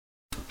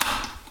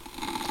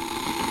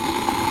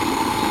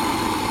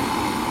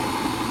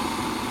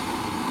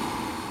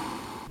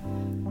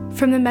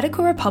From the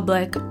Medical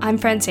Republic, I'm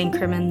Francine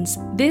Crimmins.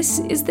 This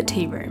is the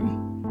Tea Room.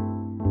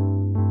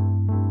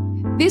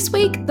 This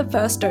week, the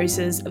first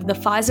doses of the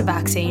Pfizer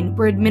vaccine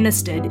were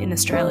administered in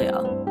Australia.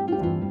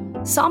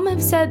 Some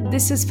have said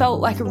this has felt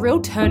like a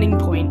real turning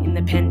point in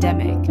the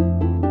pandemic.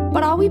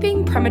 But are we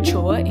being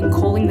premature in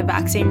calling the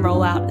vaccine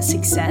rollout a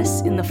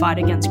success in the fight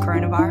against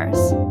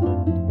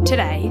coronavirus?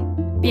 Today,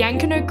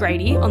 Bianca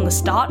O'Grady on the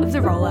start of the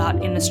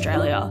rollout in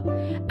Australia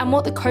and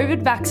what the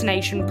COVID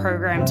vaccination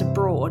programs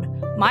abroad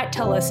might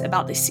tell us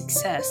about the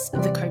success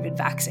of the COVID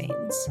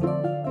vaccines.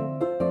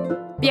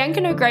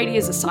 Bianca O'Grady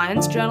is a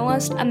science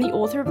journalist and the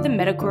author of the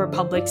Medical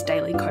Republic's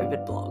daily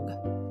COVID blog.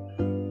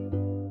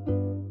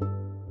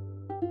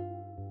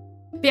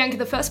 Bianca,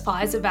 the first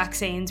Pfizer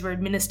vaccines were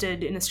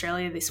administered in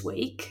Australia this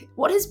week.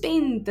 What has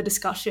been the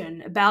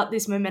discussion about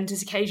this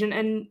momentous occasion,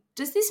 and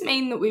does this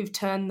mean that we've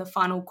turned the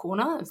final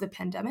corner of the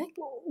pandemic?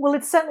 Well,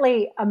 it's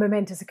certainly a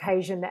momentous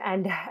occasion,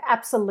 and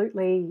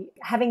absolutely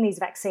having these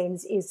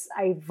vaccines is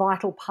a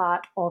vital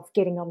part of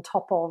getting on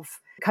top of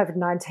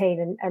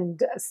COVID-19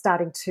 and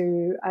starting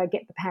to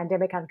get the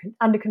pandemic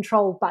under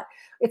control. But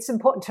it's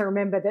important to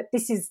remember that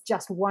this is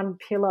just one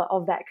pillar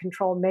of that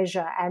control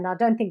measure, and I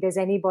don't think there's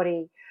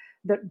anybody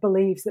that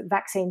believes that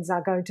vaccines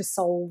are going to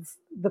solve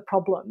the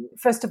problem.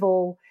 First of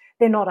all,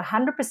 they're not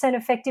 100%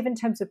 effective in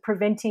terms of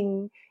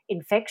preventing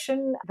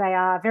infection. They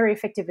are very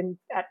effective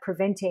at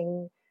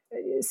preventing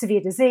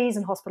severe disease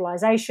and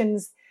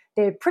hospitalizations.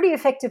 They're pretty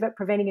effective at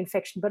preventing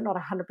infection, but not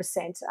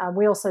 100%.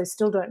 We also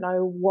still don't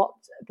know what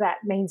that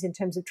means in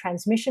terms of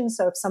transmission.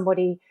 So if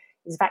somebody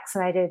is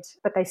vaccinated,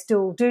 but they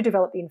still do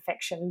develop the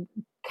infection,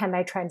 can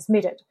they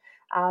transmit it?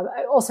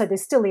 Also,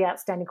 there's still the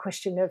outstanding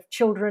question of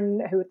children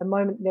who at the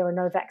moment there are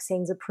no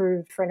vaccines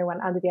approved for anyone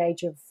under the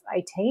age of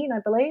 18, I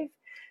believe.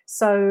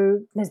 So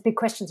there's big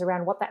questions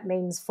around what that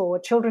means for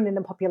children in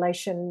the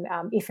population,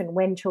 if and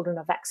when children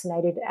are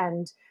vaccinated.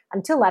 And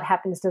until that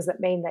happens, does that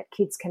mean that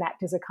kids can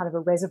act as a kind of a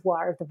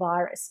reservoir of the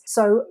virus?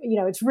 So,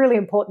 it's really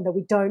important that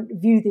we don't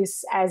view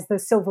this as the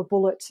silver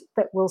bullet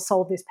that will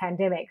solve this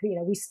pandemic.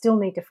 We still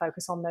need to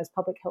focus on those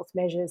public health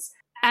measures.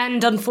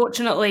 And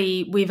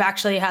unfortunately, we've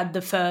actually had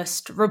the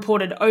first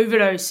reported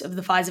overdose of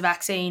the Pfizer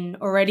vaccine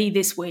already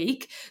this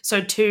week.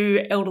 So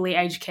 2 elderly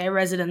aged care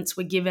residents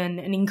were given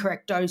an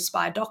incorrect dose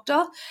by a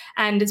doctor,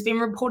 and it's been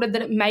reported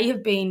that it may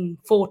have been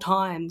 4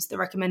 times the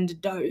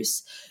recommended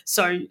dose.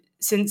 So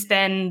since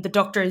then, the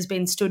doctor has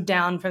been stood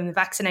down from the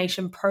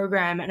vaccination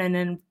program and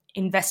an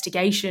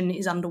investigation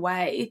is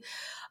underway.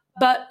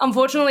 But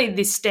unfortunately,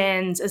 this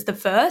stands as the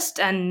first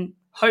and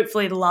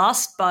hopefully the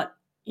last, but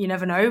you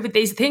never know with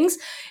these things.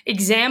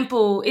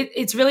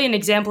 It's really an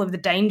example of the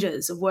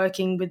dangers of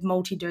working with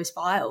multi-dose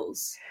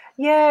vials.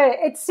 Yeah,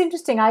 it's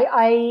interesting.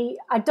 I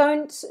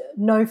don't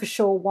know for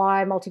sure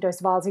why multi-dose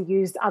vials are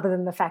used, other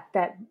than the fact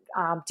that,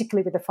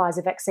 particularly with the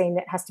Pfizer vaccine,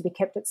 that has to be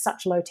kept at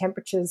such low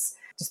temperatures,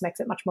 just makes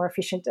it much more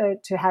efficient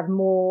to have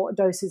more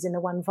doses in the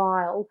one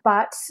vial.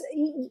 But,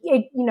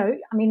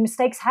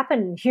 mistakes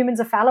happen. Humans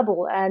are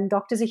fallible and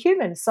doctors are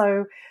human.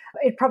 So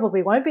it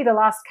probably won't be the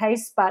last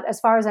case. But as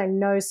far as I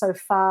know so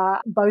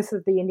far, both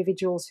of the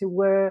individuals who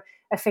were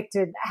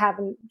affected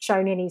haven't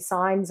shown any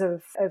signs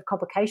of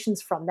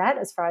complications from that,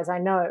 as far as I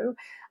know.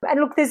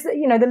 And look, there's,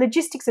 the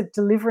logistics of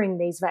delivering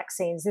these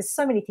vaccines, there's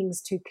so many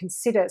things to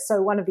consider.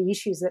 So one of the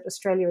issues that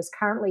Australia is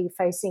currently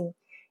facing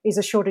is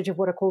a shortage of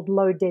what are called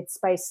low dead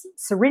space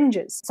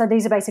syringes. So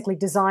these are basically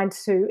designed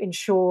to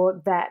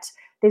ensure that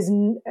there's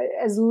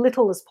as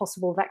little as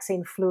possible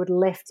vaccine fluid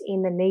left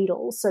in the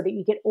needle so that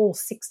you get all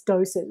 6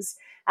 doses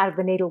out of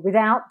the needle.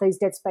 Without these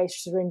dead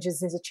space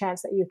syringes, there's a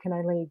chance that you can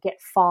only get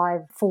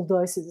 5 full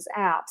doses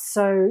out.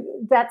 So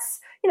that's,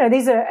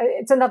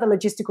 it's another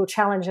logistical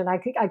challenge. And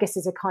I guess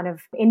is a kind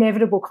of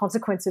inevitable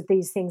consequence of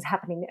these things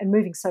happening and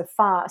moving so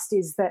fast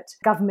is that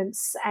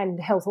governments and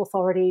health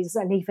authorities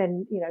and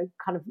even,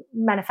 kind of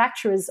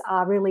manufacturers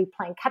are really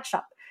playing catch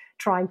up,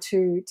 trying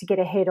to get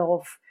ahead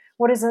of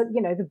what is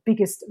the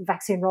biggest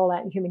vaccine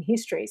rollout in human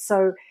history.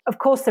 So, of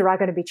course, there are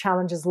going to be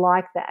challenges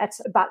like that.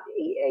 But,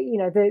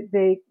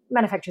 the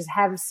manufacturers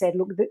have said,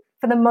 look,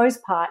 for the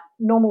most part,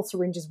 normal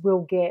syringes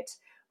will get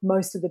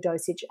most of the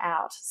dosage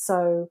out.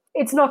 So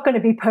it's not going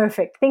to be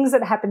perfect. Things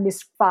that happen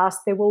this fast,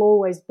 there will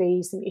always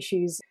be some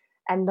issues.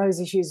 And those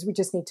issues we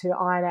just need to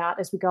iron out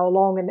as we go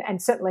along.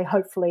 And certainly,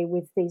 hopefully,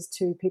 with these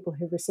 2 people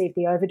who received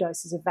the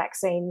overdoses of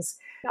vaccines,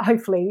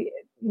 hopefully,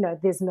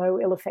 there's no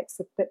ill effects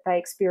that they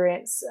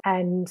experience.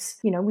 And,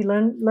 we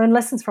learn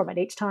lessons from it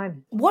each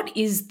time. What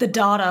is the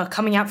data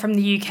coming out from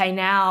the UK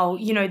now?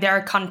 They're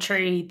a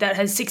country that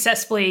has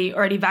successfully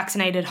already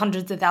vaccinated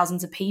hundreds of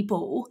thousands of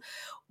people.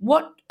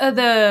 What are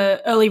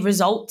the early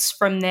results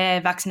from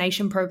their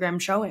vaccination program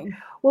showing?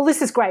 Well,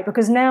 this is great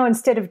because now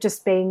instead of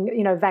just being,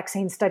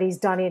 vaccine studies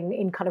done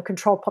in kind of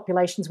controlled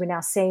populations, we're now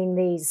seeing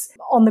these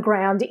on the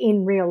ground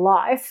in real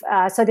life.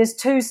 So there's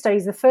 2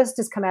 studies. The first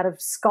has come out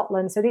of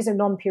Scotland. So these are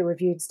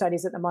non-peer-reviewed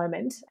studies at the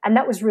moment. And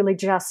that was really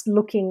just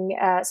looking,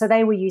 so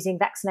they were using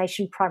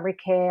vaccination, primary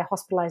care,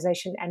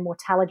 hospitalisation and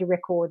mortality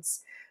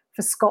records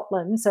for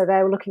Scotland. So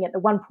they were looking at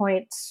the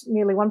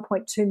nearly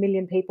 1.2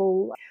 million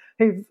people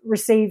who've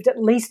received at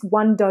least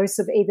one dose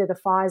of either the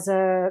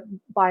Pfizer,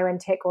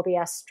 BioNTech or the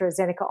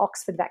AstraZeneca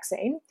Oxford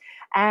vaccine.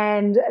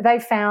 And they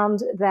found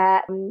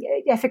that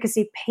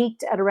efficacy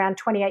peaked at around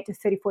 28 to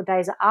 34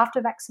 days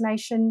after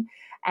vaccination,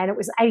 and it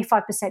was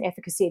 85%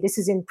 efficacy. This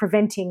is in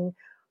preventing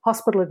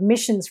hospital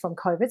admissions from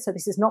COVID. So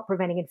this is not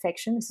preventing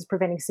infection. This is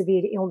preventing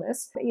severe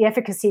illness. The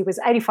efficacy was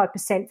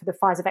 85% for the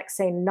Pfizer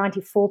vaccine,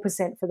 94%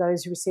 for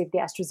those who received the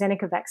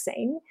AstraZeneca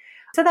vaccine.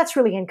 So that's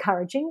really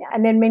encouraging.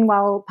 And then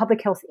meanwhile,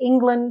 Public Health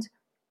England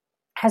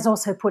has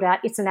also put out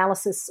its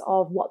analysis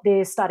of what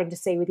they're starting to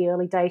see with the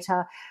early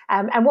data.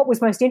 And what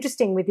was most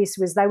interesting with this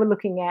was they were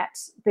looking at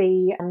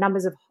the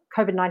numbers of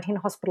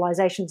COVID-19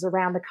 hospitalizations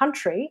around the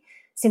country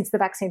since the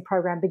vaccine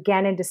program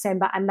began in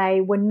December, and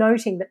they were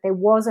noting that there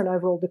was an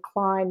overall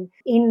decline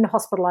in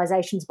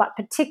hospitalizations, but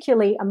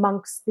particularly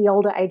amongst the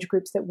older age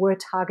groups that were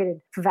targeted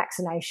for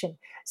vaccination.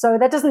 So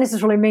that doesn't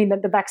necessarily mean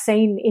that the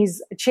vaccine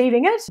is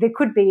achieving it. There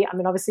could be,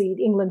 obviously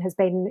England has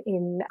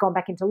gone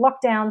back into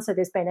lockdown, so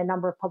there's been a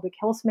number of public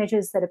health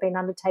measures that have been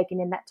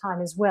undertaken in that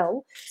time as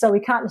well. So we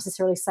can't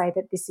necessarily say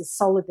that this is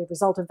solely the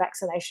result of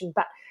vaccination,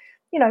 but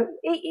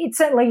it's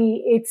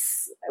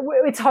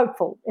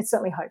hopeful. It's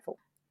certainly hopeful.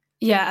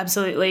 Yeah,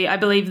 absolutely. I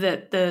believe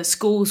that the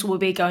schools will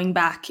be going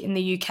back in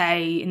the UK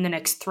in the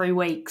next 3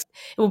 weeks.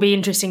 It will be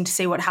interesting to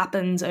see what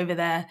happens over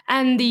there.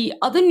 And the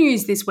other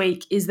news this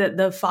week is that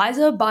the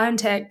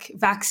Pfizer-BioNTech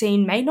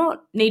vaccine may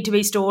not need to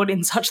be stored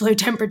in such low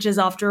temperatures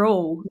after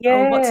all.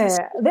 Yeah. What's this?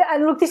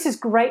 And look, this is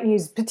great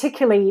news,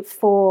 particularly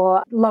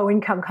for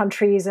low-income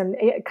countries and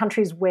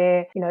countries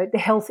where, the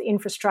health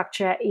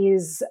infrastructure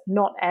is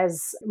not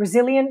as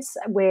resilient,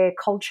 where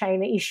cold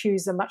chain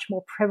issues are much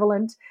more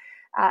prevalent.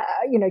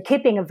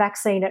 Keeping a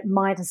vaccine at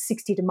minus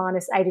 60 to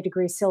minus 80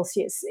 degrees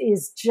Celsius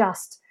is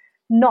just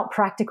not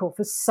practical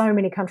for so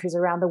many countries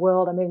around the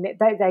world. I mean,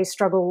 they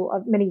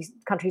struggle, many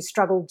countries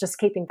struggle just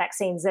keeping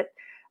vaccines at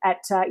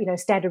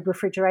standard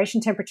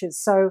refrigeration temperatures.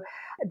 So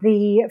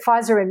the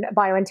Pfizer and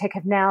BioNTech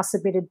have now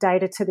submitted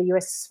data to the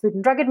US Food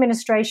and Drug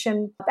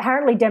Administration,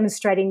 apparently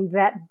demonstrating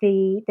that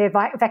their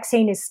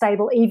vaccine is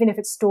stable even if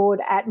it's stored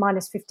at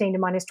minus 15 to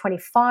minus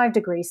 25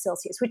 degrees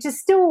Celsius, which is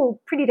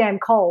still pretty damn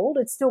cold.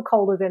 It's still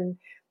colder than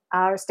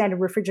standard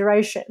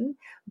refrigeration,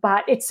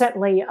 but it's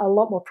certainly a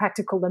lot more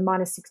practical than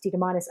minus 60 to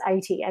minus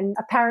 80. And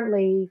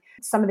apparently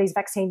some of these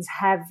vaccines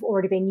have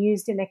already been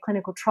used in their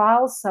clinical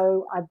trials.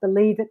 So I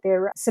believe that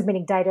they're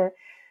submitting data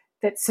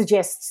that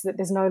suggests that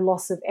there's no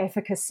loss of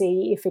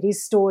efficacy if it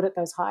is stored at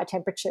those higher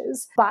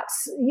temperatures. But,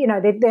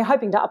 they're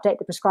hoping to update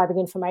the prescribing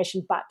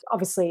information. But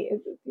obviously,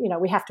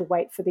 we have to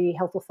wait for the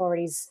health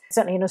authorities,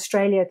 certainly in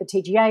Australia, the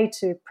TGA,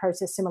 to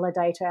process similar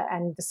data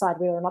and decide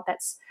whether or not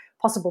that's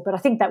possible. But I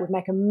think that would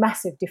make a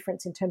massive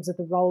difference in terms of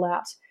the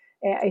rollout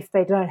if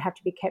they don't have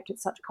to be kept at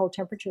such cold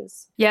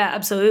temperatures. Yeah,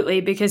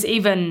 absolutely, because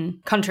even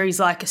countries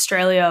like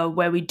Australia,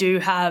 where we do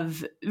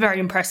have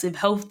very impressive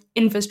health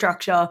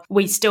infrastructure,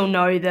 we still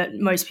know that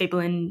most people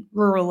in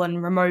rural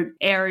and remote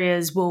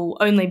areas will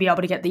only be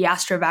able to get the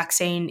Astra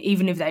vaccine,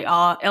 even if they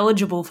are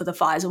eligible for the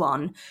Pfizer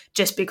one,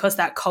 just because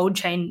that cold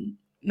chain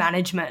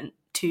management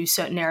to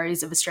certain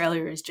areas of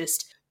Australia is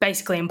just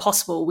basically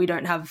impossible. We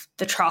don't have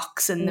the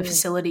trucks and the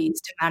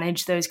facilities to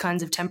manage those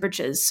kinds of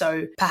temperatures.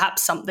 So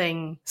perhaps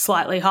something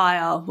slightly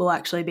higher will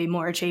actually be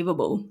more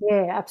achievable.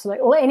 Yeah,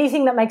 absolutely. Well,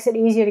 anything that makes it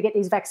easier to get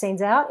these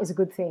vaccines out is a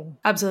good thing.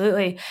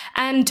 Absolutely.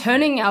 And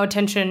turning our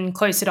attention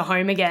closer to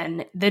home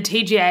again, the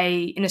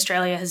TGA in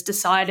Australia has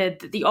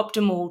decided that the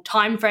optimal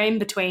timeframe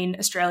between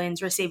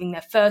Australians receiving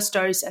their first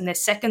dose and their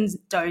second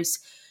dose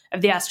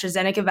of the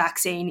AstraZeneca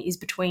vaccine is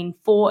between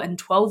 4 and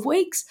 12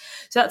 weeks.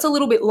 So that's a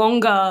little bit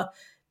longer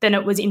than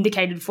it was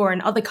indicated for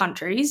in other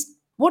countries.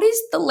 What is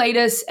the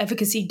latest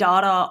efficacy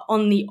data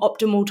on the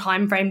optimal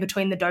timeframe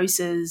between the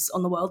doses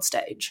on the world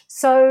stage?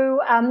 So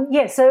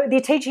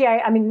the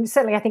TGA,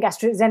 certainly I think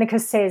AstraZeneca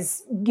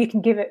says you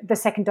can give it the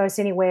second dose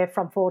anywhere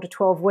from 4 to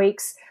 12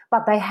 weeks,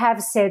 but they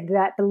have said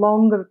that the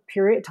longer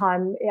period of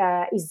time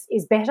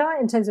is better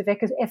in terms of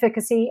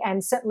efficacy,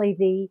 and certainly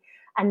the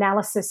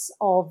analysis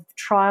of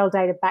trial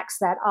data backs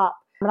that up.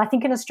 And I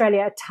think in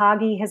Australia,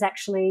 TAGI has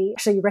actually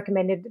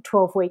recommended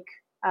 12-week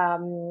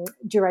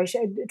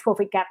duration,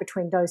 12-week gap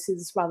between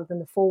doses rather than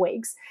the 4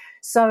 weeks.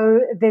 So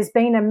there's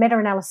been a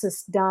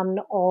meta-analysis done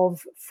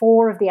of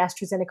 4 of the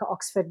AstraZeneca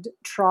Oxford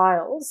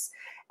trials,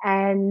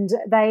 and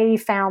they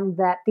found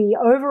that the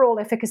overall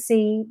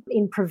efficacy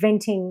in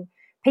preventing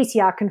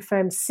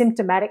PCR-confirmed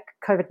symptomatic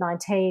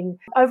COVID-19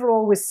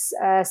 overall was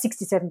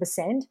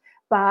 67%.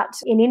 But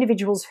in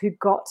individuals who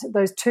got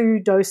those 2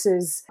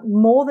 doses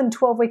more than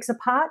 12 weeks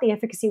apart, the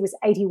efficacy was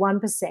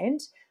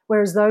 81%.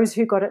 Whereas those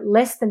who got it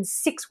less than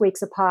 6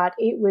 weeks apart,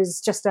 it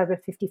was just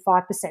over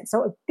 55%.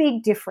 So a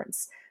big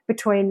difference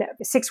between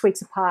 6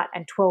 weeks apart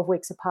and 12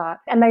 weeks apart.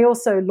 And they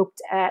also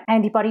looked at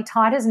antibody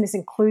titers, and this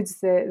includes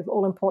the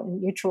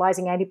all-important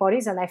neutralizing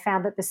antibodies, and they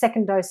found that the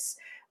second dose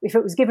if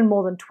it was given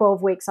more than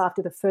 12 weeks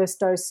after the first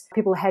dose,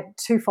 people had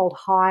twofold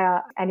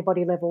higher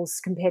antibody levels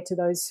compared to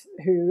those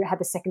who had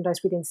the second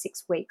dose within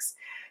 6 weeks.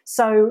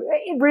 So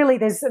it really,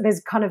 there's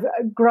kind of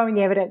growing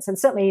evidence, and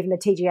certainly even the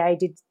TGA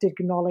did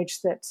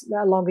acknowledge that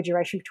a longer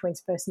duration between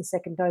first and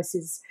second dose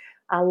is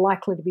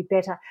likely to be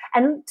better.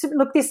 And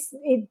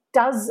it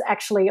does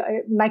actually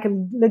make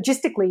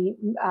logistically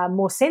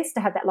more sense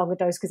to have that longer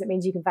dose, because it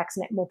means you can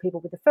vaccinate more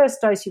people with the first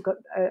dose. You've got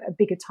a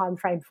bigger time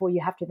frame before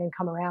you have to then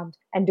come around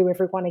and do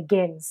everyone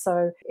again.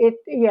 So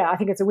I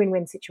think it's a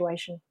win-win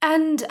situation.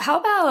 And how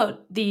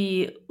about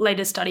the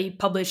latest study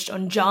published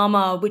on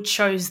JAMA, which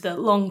shows that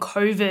long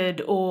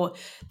COVID, or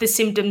the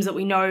symptoms that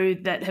we know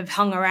that have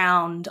hung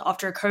around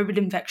after a COVID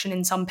infection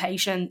in some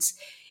patients,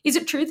 is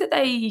it true that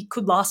they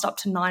could last up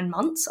to 9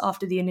 months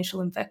after the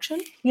initial infection?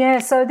 Yeah,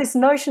 so this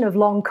notion of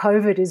long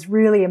COVID is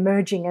really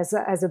emerging as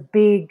a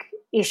big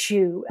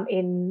issue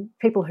in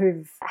people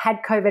who've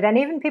had COVID and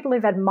even people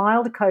who've had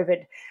mild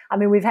COVID. I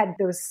mean,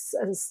 there was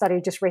a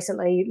study just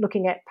recently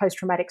looking at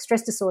post-traumatic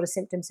stress disorder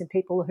symptoms in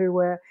people who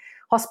were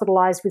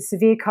hospitalized with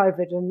severe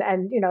COVID,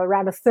 and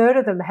around a third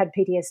of them had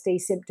PTSD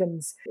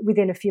symptoms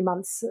within a few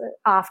months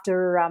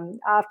after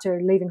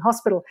leaving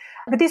hospital.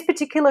 But this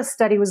particular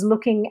study was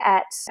looking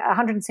at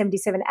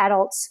 177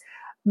 adults,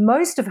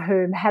 most of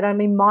whom had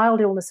only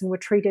mild illness and were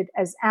treated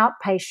as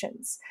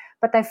outpatients.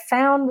 But they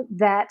found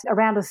that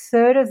around a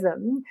third of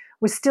them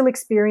were still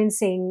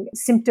experiencing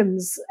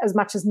symptoms as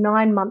much as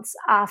 9 months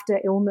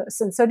after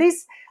illness. And so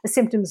these are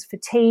symptoms: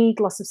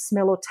 fatigue, loss of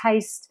smell or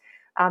taste,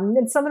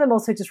 and some of them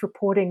also just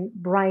reporting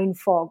brain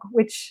fog,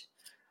 which,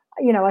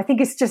 I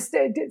think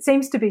it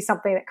seems to be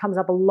something that comes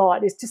up a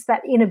lot. It's just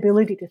that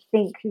inability to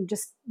think, and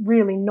just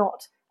really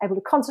not able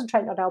to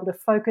concentrate, not able to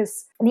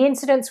focus. And the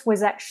incidence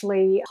was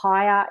actually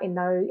higher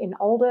in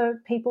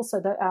older people, so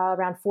that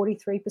around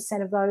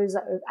 43% of those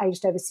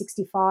aged over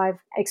 65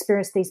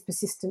 experienced these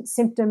persistent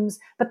symptoms.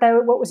 But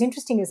what was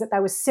interesting is that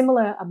they were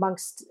similar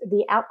amongst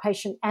the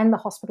outpatient and the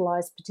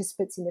hospitalised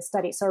participants in the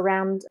study. So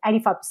around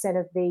 85%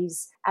 of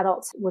these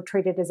adults were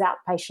treated as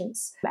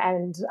outpatients,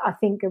 and I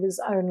think it was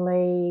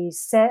only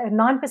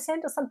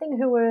 9% or something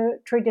who were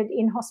treated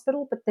in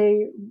hospital, but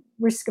the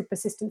risk of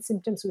persistent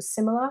symptoms was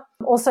similar.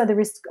 Also, the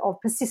risk of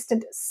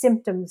persistent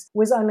symptoms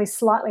was only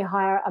slightly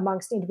higher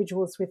amongst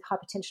individuals with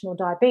hypertension or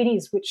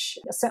diabetes, which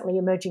are certainly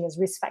emerging as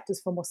risk factors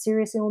for more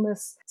serious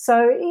illness.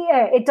 So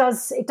yeah, it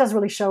does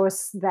really show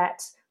us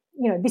that,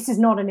 this is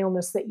not an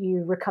illness that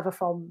you recover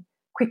from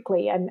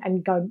quickly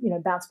and go,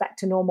 bounce back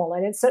to normal.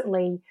 And it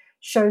certainly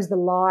shows the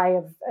lie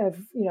of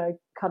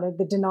kind of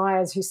the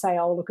deniers who say,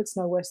 oh, look, it's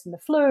no worse than the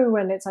flu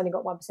and it's only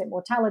got 1%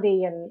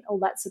 mortality and all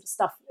that sort of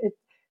stuff.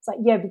 It's like,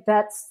 yeah,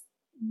 but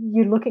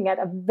you're looking at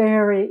a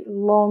very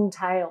long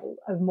tail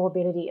of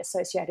morbidity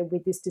associated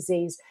with this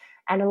disease,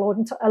 and a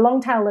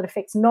long tail that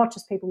affects not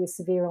just people with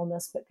severe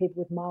illness, but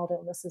people with mild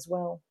illness as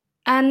well.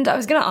 And I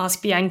was going to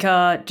ask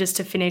Bianca, just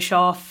to finish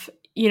off,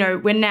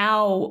 we're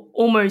now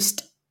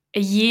almost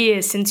a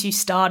year since you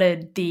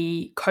started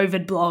the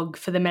COVID blog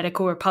for the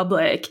Medical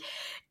Republic.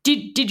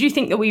 Did you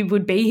think that we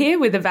would be here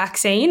with a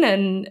vaccine?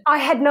 And I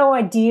had no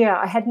idea.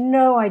 I had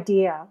no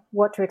idea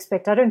what to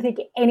expect. I don't think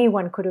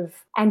anyone could have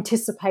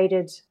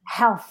anticipated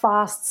how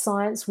fast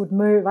science would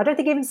move. I don't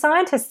think even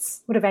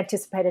scientists would have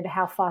anticipated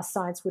how fast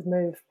science would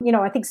move.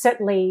 I think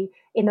certainly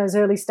in those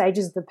early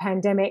stages of the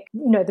pandemic,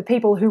 the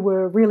people who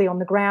were really on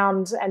the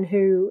ground and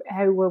who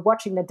were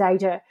watching the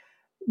data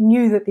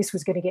knew that this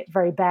was going to get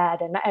very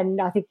bad.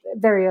 And I think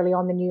very early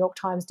on, the New York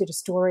Times did a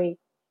story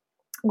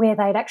where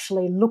they'd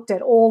actually looked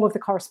at all of the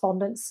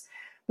correspondence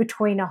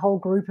between a whole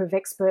group of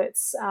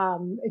experts,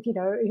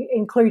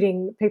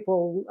 including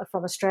people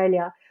from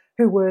Australia,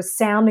 who were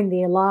sounding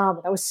the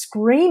alarm. They were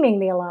screaming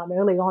the alarm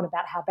early on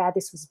about how bad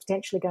this was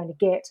potentially going to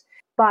get.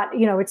 But,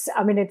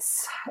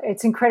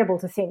 it's incredible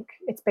to think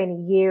it's been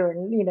a year,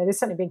 and, there's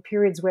certainly been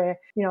periods where,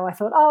 I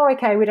thought, oh,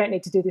 okay, we don't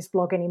need to do this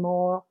blog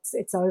anymore.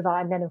 It's over.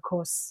 And then, of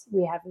course,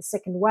 we have the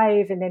second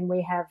wave, and then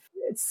we have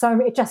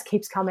it just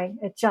keeps coming.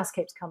 It just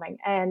keeps coming.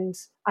 And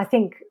I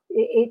think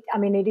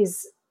it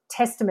is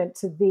testament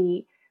to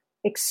the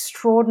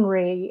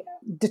extraordinary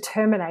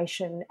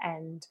determination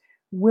and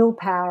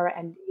willpower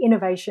and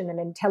innovation and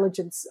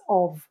intelligence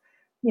of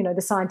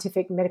the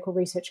scientific medical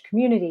research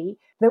community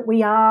that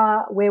we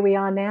are where we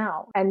are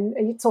now. And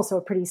it's also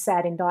a pretty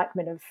sad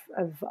indictment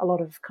of a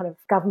lot of kind of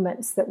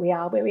governments that we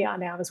are where we are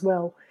now as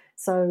well.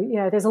 So,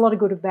 there's a lot of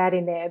good and bad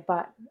in there,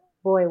 but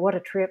boy, what a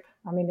trip.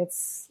 I mean,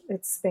 it's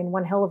been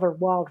one hell of a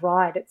wild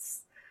ride.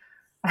 It's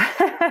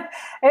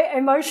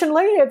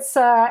emotionally,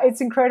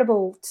 it's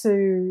incredible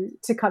to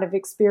kind of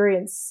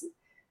experience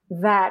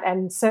that.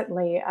 And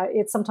certainly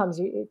it's sometimes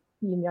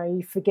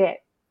you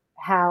forget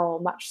how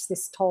much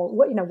this toll,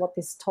 what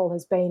this toll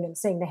has been, and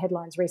seeing the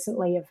headlines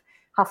recently of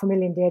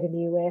 500,000 dead in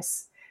the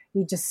US,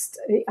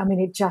 it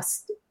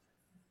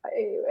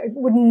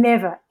would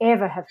never,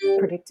 ever have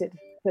predicted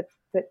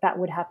that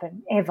would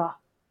happen, ever.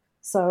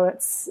 So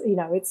it's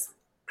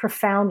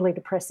profoundly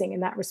depressing in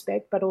that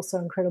respect, but also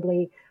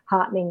incredibly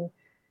heartening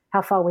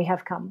how far we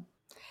have come.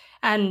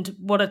 And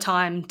what a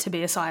time to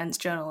be a science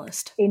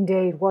journalist.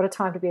 Indeed, what a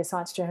time to be a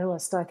science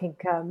journalist. I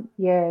think,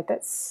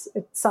 that's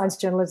science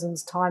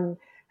journalism's time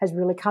has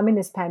really come in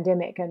this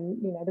pandemic,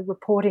 and the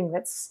reporting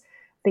that's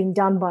been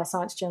done by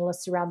science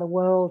journalists around the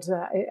world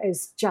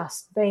has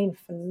just been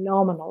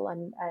phenomenal.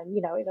 And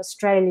in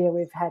Australia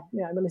we've had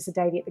Melissa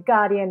Davey at The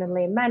Guardian and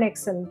Liam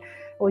Mannix and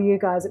all you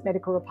guys at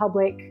Medical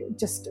Republic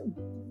just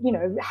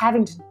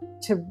having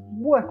to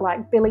work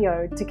like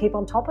Billy-O to keep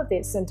on top of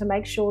this and to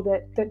make sure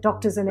that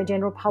doctors and the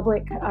general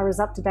public are as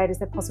up to date as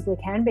they possibly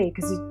can be,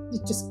 because you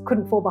just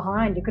couldn't fall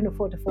behind. You couldn't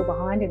afford to fall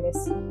behind in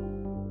this.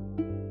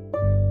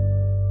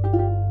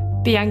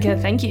 Bianca,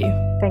 thank you.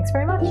 Thanks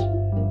very much.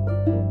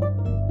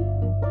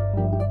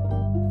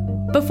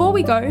 Before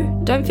we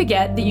go, don't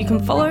forget that you can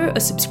follow or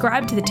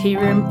subscribe to The Tea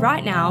Room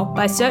right now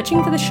by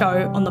searching for the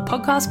show on the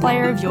podcast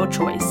player of your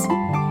choice.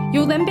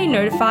 You'll then be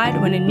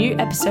notified when a new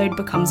episode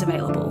becomes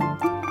available.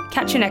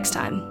 Catch you next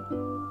time.